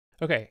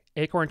Okay,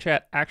 Acorn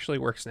Chat actually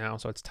works now,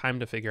 so it's time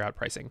to figure out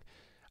pricing.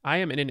 I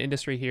am in an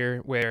industry here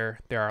where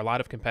there are a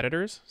lot of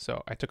competitors,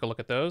 so I took a look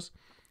at those.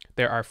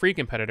 There are free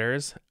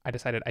competitors. I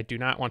decided I do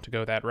not want to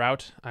go that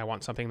route. I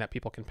want something that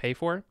people can pay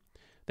for.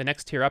 The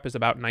next tier up is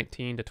about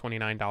 $19 to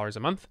 $29 a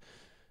month.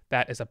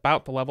 That is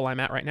about the level I'm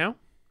at right now.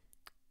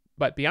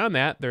 But beyond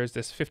that, there's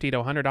this $50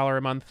 to $100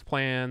 a month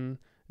plan,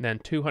 then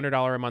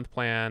 $200 a month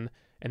plan,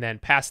 and then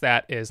past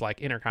that is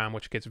like Intercom,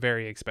 which gets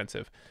very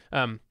expensive.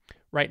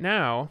 Right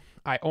now,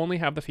 I only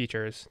have the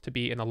features to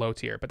be in the low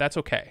tier, but that's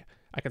okay.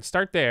 I can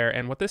start there,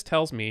 and what this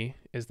tells me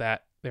is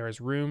that there is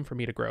room for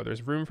me to grow.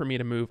 There's room for me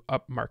to move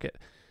up market.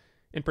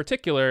 In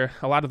particular,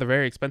 a lot of the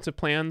very expensive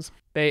plans,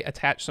 they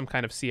attach some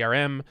kind of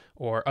CRM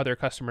or other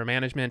customer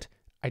management.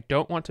 I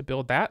don't want to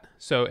build that,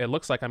 so it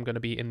looks like I'm going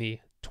to be in the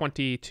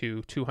 $20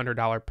 to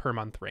 $200 per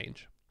month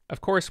range.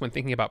 Of course, when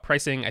thinking about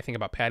pricing, I think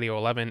about Patio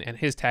 11 and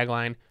his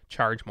tagline,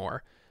 charge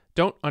more.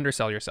 Don't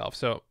undersell yourself.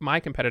 So my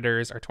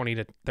competitors are $20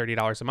 to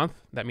 $30 a month.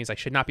 That means I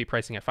should not be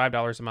pricing at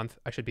 $5 a month.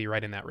 I should be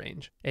right in that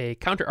range. A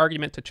counter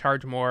argument to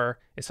charge more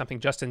is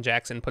something Justin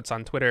Jackson puts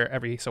on Twitter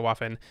every so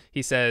often.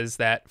 He says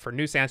that for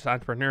new SaaS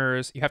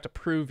entrepreneurs, you have to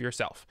prove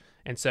yourself.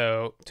 And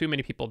so too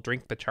many people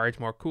drink the charge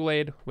more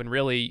Kool-Aid when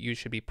really you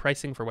should be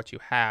pricing for what you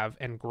have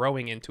and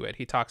growing into it.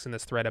 He talks in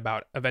this thread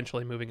about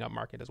eventually moving up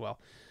market as well.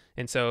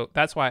 And so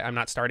that's why I'm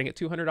not starting at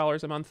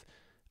 $200 a month.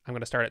 I'm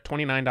going to start at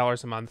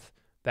 $29 a month.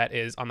 That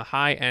is on the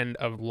high end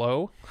of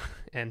low.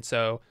 And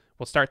so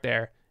we'll start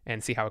there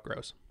and see how it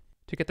grows.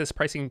 To get this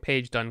pricing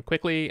page done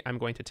quickly, I'm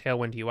going to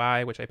Tailwind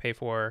UI, which I pay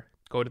for,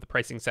 go to the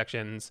pricing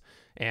sections,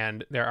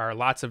 and there are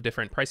lots of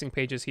different pricing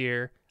pages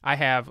here. I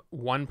have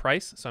one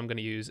price, so I'm going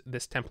to use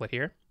this template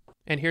here.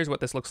 And here's what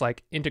this looks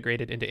like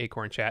integrated into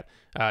Acorn Chat.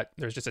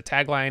 There's just a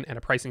tagline and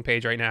a pricing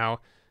page right now.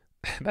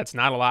 That's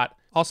not a lot.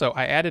 Also,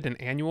 I added an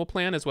annual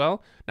plan as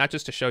well, not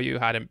just to show you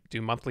how to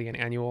do monthly and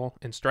annual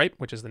in Stripe,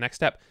 which is the next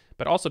step,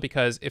 but also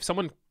because if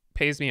someone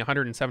pays me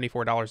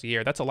 $174 a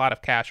year, that's a lot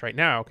of cash right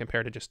now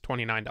compared to just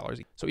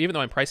 $29. So even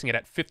though I'm pricing it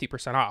at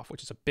 50% off,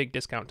 which is a big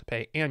discount to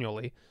pay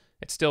annually,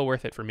 it's still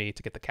worth it for me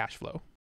to get the cash flow.